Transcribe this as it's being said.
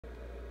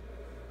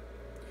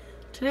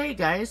Today,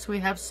 guys, we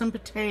have some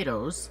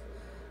potatoes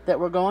that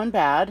were going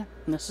bad,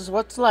 and this is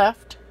what's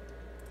left.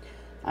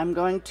 I'm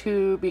going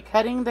to be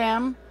cutting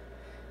them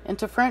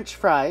into French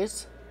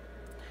fries,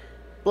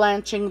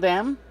 blanching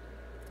them,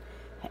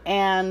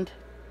 and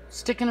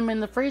sticking them in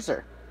the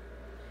freezer.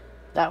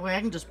 That way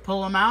I can just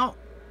pull them out,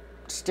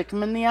 stick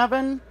them in the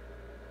oven,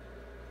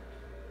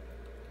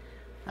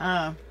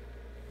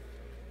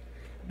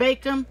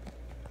 bake them,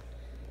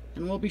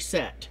 and we'll be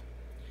set.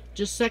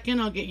 Just a second,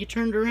 I'll get you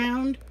turned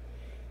around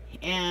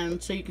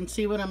and so you can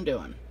see what I'm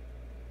doing.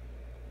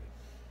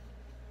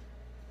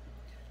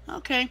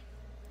 Okay,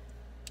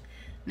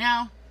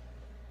 now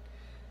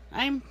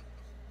I'm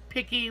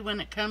picky when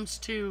it comes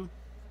to,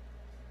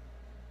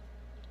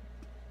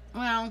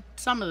 well,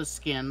 some of the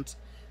skins.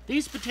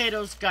 These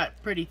potatoes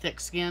got pretty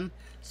thick skin,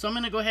 so I'm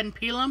going to go ahead and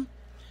peel them,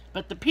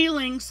 but the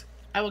peelings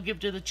I will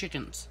give to the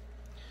chickens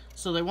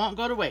so they won't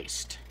go to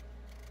waste.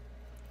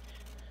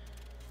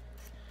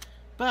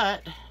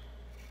 But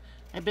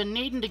I've been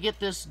needing to get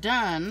this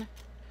done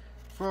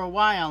for a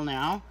while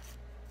now,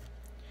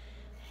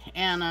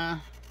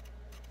 and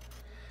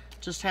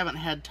just haven't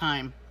had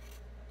time.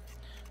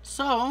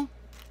 So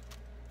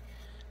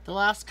the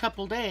last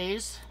couple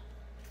days,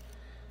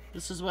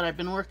 this is what I've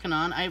been working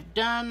on. I've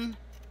done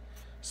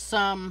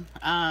some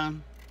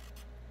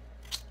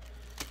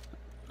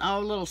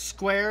little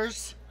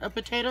squares of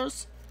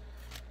potatoes,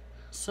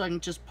 so I can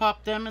just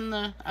pop them in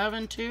the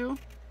oven too.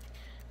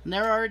 And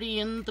they're already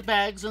in the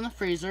bags in the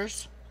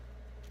freezers.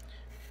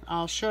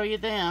 I'll show you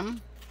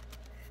them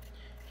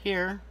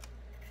here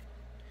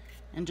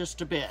in just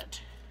a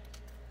bit.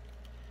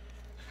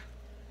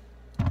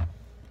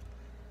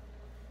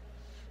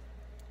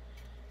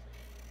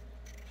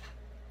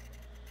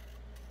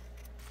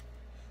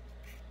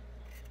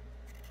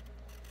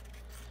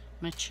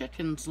 My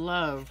chickens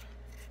love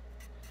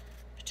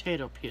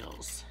potato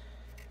peels.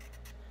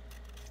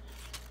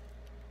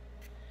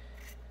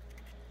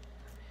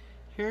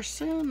 Here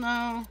soon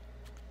though,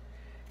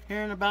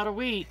 here in about a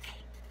week,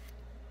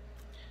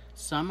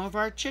 some of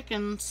our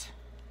chickens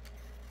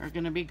are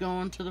going to be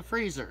going to the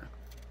freezer.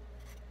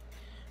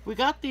 We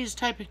got these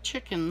type of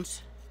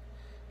chickens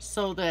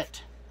so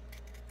that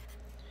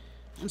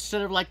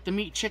instead of like the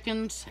meat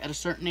chickens, at a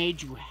certain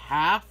age you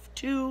have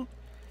to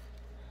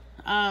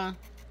put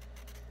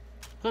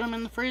them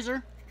in the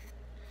freezer.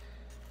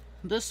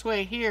 This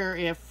way here,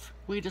 if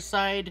we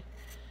decide,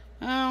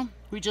 well,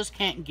 we just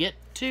can't get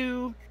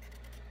to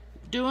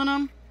doing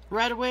them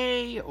right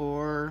away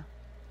or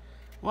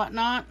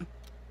whatnot,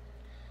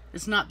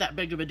 it's not that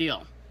big of a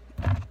deal.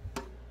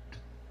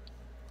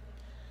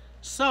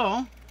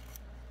 So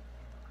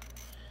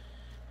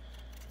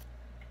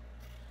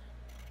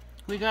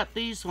we got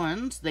these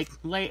ones. They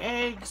lay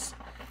eggs.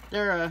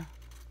 They're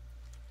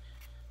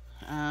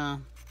a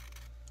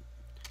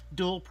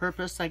dual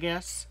purpose, I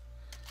guess.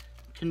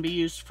 Can be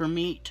used for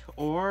meat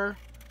or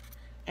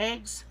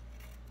eggs.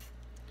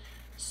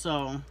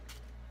 So,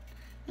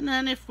 and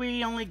then if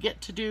we only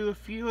get to do a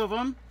few of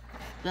them,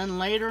 then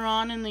later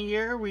on in the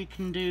year we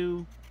can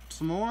do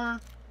some more.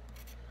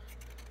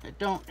 It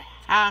don't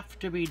have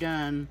to be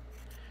done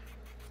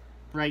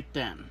right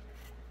then.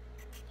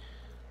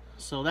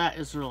 So that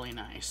is really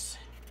nice.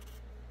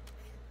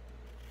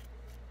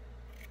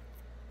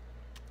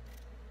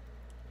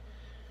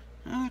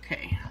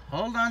 Okay,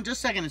 hold on just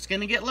a second. It's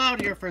going to get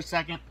loud here for a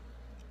second.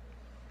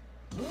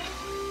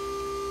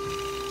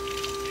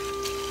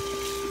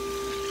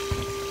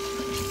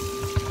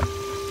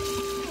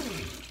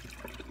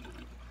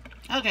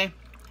 Okay,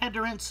 had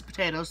to rinse the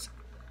potatoes.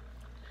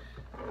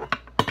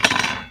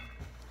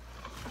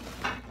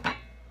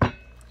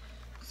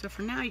 So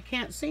for now you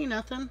can't see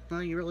nothing.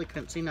 Well, you really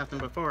couldn't see nothing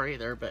before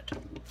either, but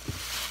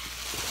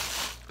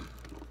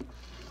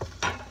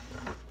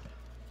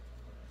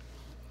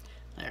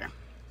there.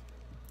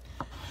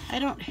 I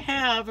don't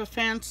have a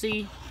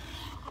fancy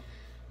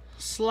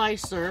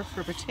slicer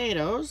for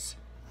potatoes,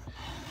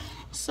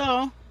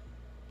 so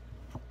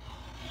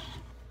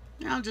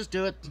I'll just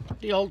do it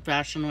the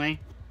old-fashioned way.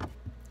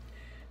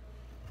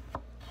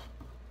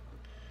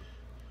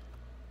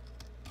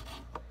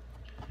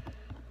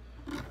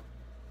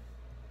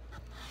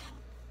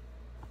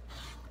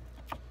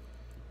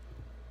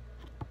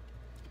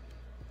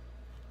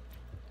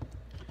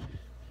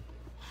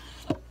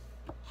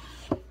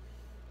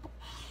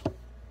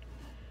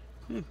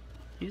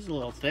 He's a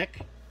little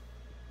thick.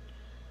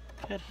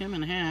 Cut him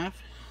in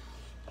half.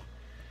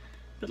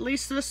 But at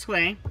least this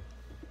way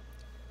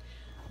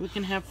we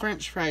can have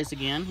French fries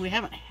again. We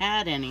haven't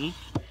had any,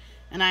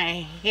 and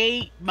I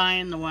hate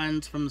buying the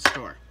ones from the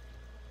store.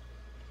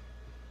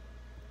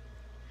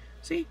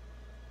 See?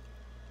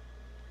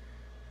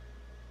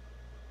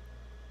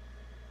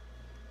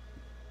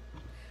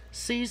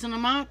 Season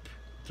them up,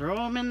 throw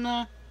them in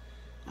the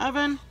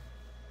oven.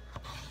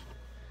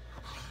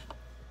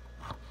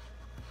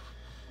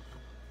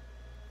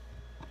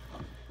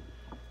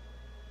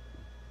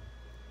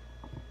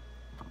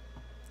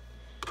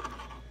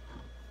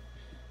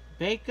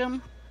 Bake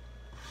them.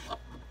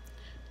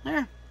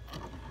 There.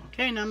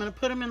 Okay, now I'm going to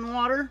put them in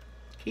water,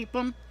 keep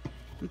them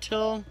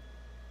until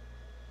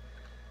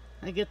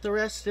I get the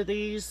rest of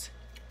these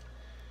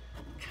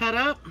cut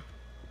up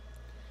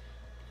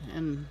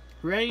and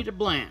ready to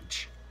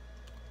blanch.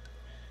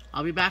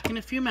 I'll be back in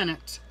a few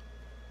minutes.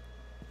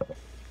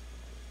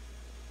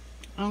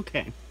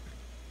 Okay,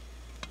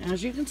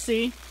 as you can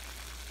see,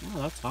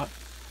 oh, that's hot.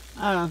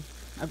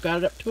 I've got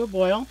it up to a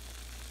boil.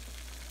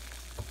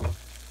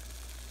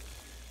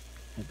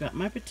 I've got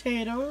my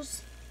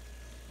potatoes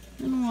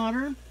in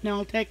water. Now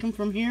I'll take them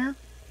from here,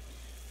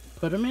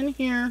 put them in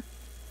here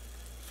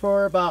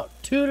for about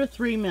 2 to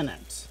 3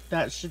 minutes.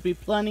 That should be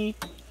plenty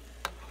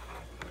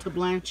to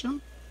blanch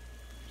them.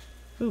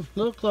 Ooh, a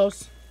little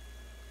close.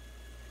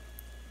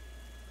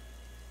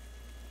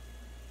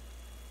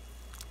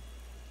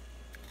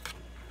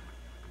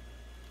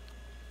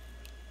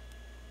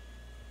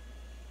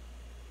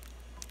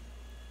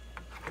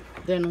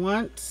 Then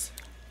once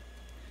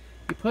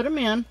you put them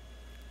in,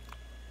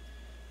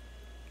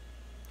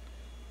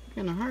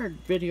 kind of hard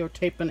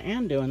videotaping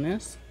and doing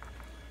this.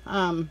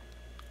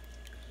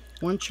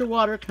 Once your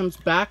water comes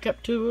back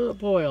up to a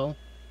boil,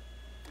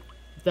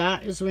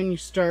 that is when you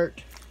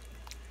start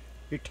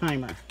your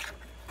timer.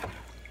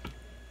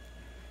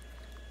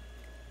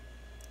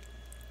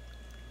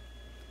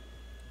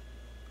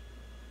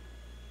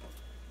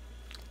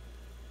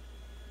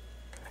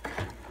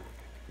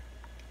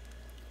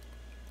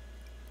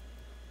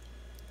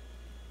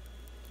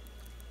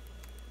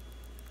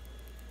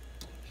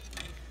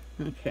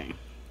 Okay,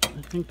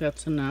 I think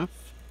that's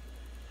enough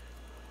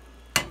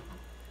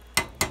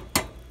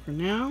for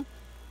now.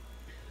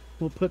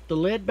 We'll put the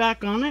lid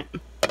back on it,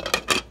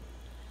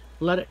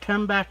 let it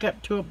come back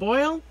up to a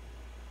boil,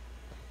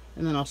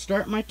 and then I'll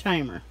start my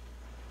timer.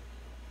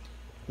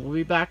 We'll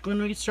be back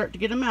when we start to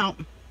get them out.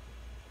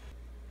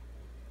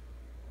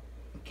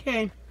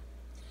 Okay,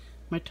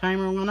 my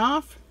timer went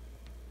off.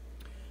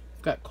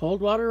 I've got cold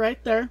water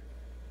right there.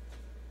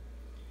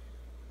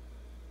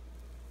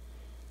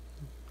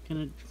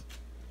 Gonna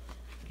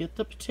get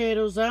the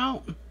potatoes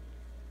out,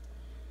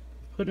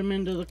 put them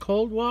into the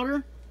cold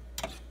water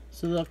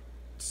so they'll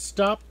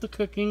stop the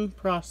cooking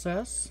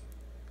process.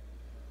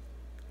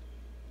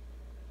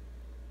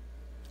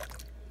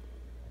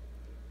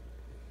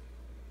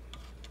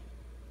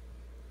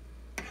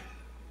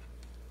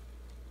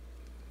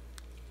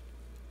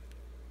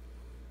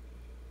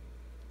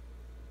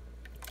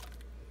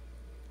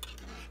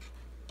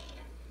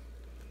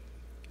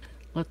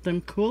 Let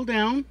them cool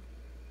down.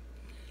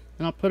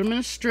 And I'll put them in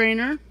a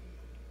strainer.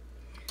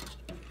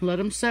 Let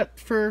them set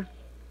for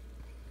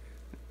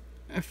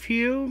a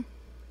few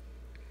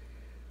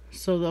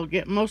so they'll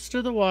get most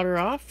of the water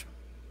off.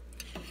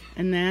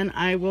 And then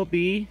I will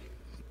be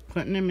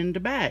putting them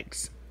into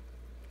bags.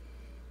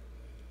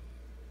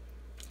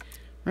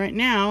 Right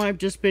now I've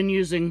just been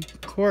using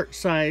quart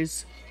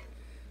size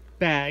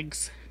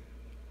bags.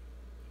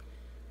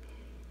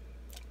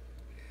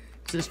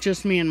 It's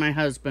just me and my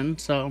husband,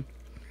 so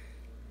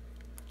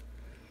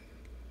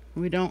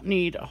we don't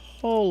need a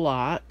whole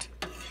lot.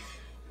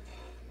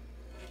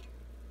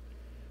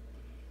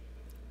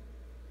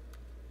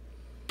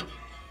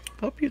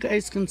 Hope you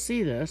guys can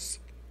see this.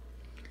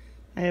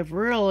 I have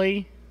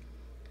really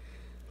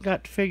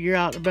got to figure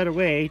out a better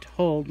way to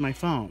hold my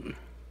phone.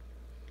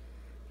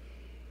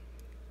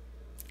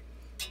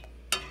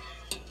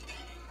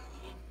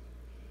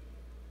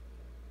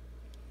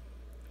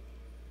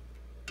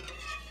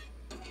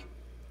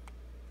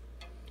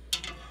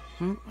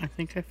 Oh, I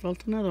think I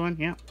felt another one.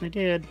 Yeah, I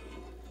did.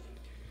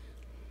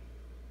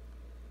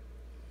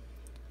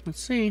 Let's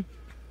see.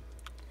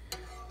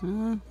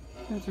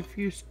 There's a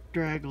few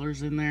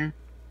stragglers in there.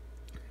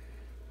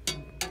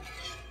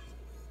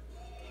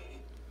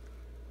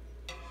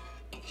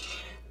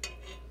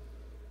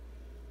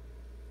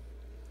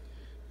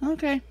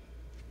 Okay.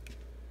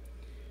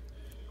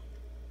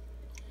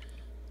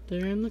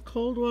 They're in the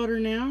cold water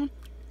now.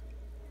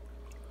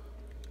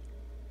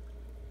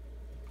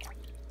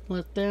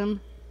 Let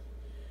them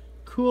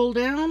cool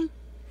down.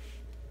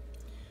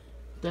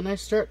 Then I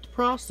start the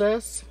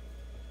process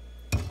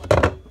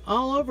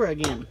all over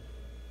again.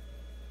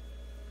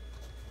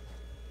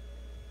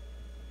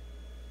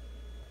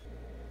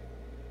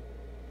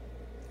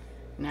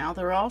 Now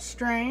they're all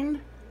strained.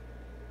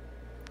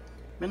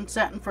 Been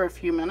setting for a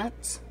few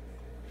minutes.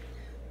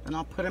 Then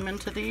I'll put them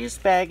into these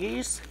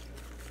baggies.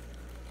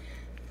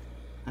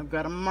 I've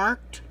got them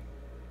marked.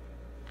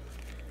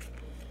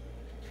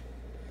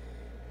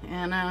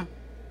 And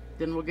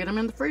then we'll get them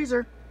in the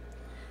freezer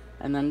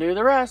and then do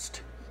the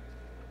rest.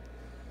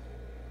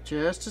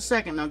 Just a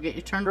second, I'll get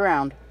you turned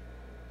around.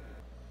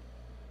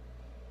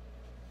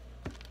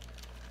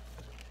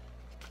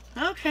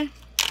 Okay,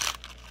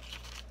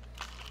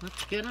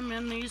 let's get them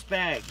in these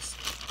bags.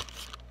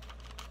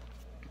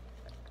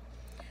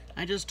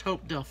 I just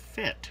hope they'll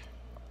fit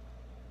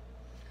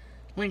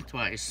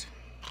lengthwise.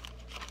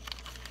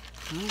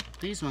 Well,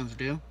 these ones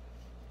do.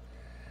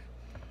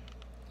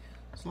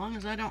 As long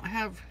as I don't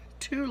have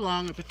too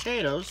long of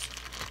potatoes,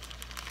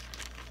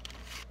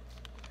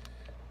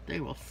 they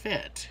will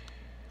fit.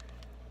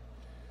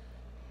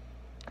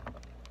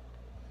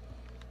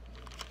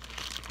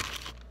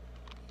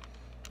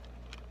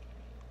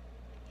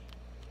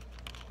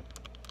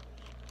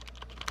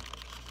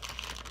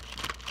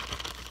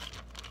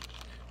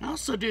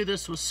 also do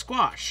this with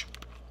squash.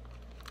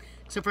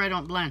 Except for I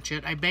don't blanch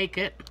it. I bake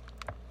it.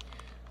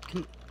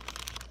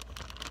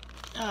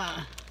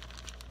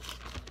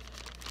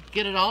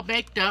 Get it all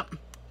baked up.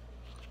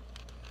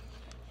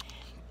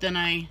 Then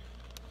I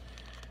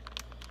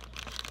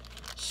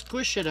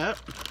squish it up,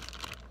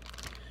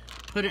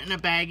 put it in a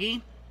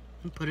baggie,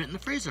 and put it in the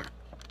freezer.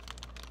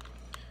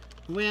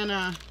 When,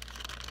 I'll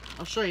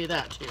show you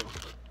that too.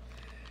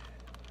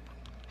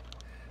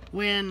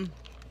 When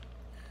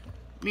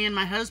me and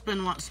my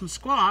husband want some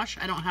squash,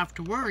 I don't have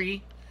to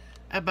worry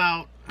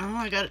about, oh,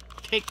 I gotta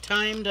take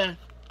time to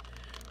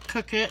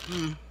cook it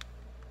and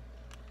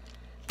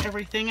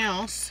everything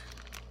else.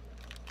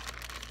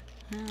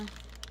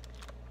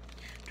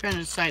 Trying to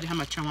decide how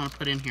much I want to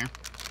put in here.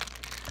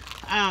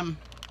 I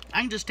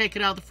can just take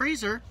it out of the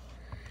freezer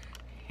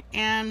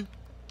and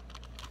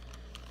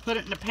put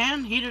it in a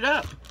pan, heat it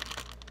up.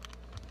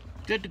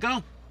 Good to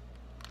go.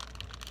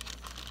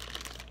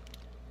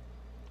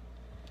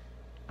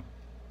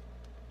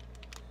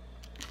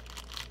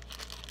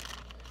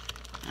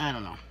 I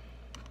don't know.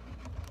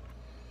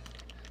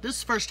 This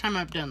is the first time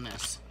I've done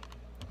this.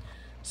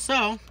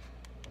 So,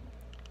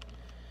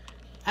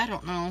 I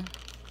don't know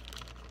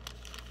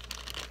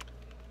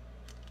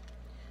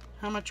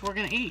how much we're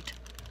going to eat.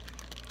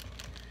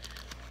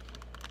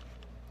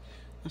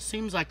 It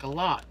seems like a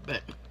lot,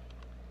 but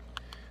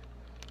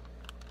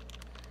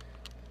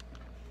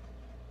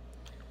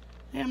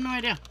I have no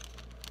idea.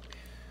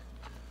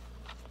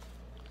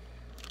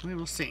 We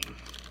will see.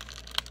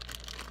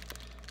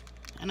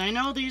 And I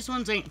know these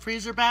ones ain't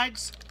freezer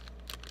bags,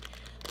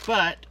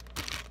 but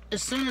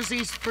as soon as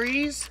these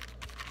freeze,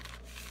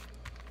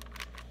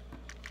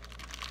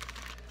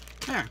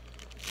 there.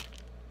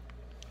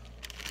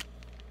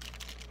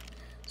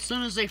 As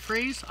soon as they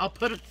freeze, I'll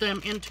put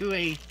them into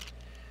a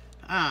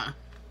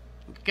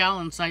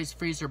gallon-sized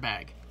freezer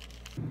bag.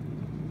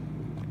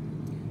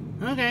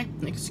 Okay,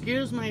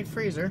 excuse my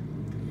freezer.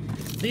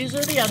 These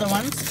are the other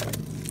ones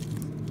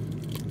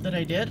that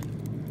I did.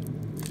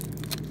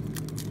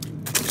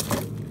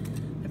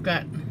 I've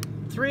got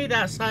 3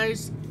 that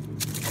size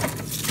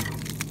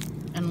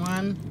and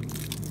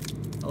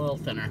 1 a little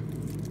thinner.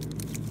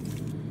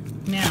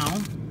 Now,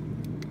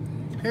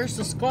 here's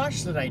the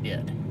squash that I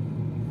did.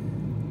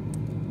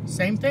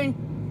 Same thing.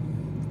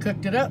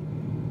 Cooked it up,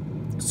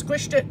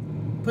 squished it,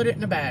 put it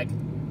in a bag.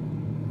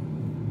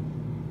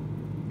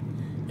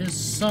 It is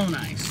so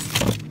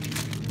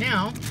nice.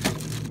 Now,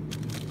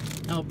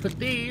 I'll put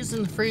these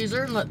in the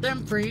freezer and let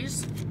them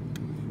freeze.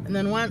 And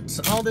then once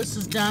all this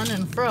is done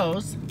and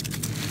froze,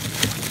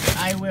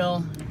 I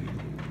will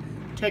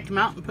take them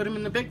out and put them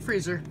in the big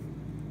freezer.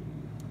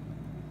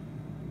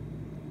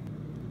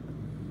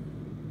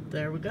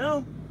 There we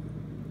go.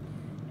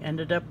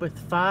 Ended up with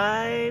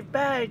 5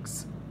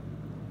 bags.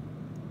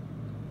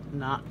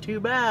 Not too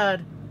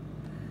bad.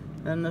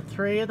 Then the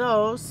 3 of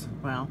those,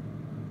 well,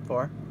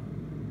 4.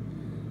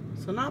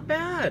 So not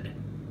bad.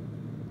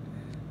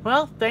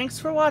 Well, thanks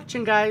for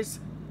watching, guys,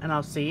 and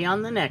I'll see you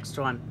on the next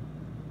one.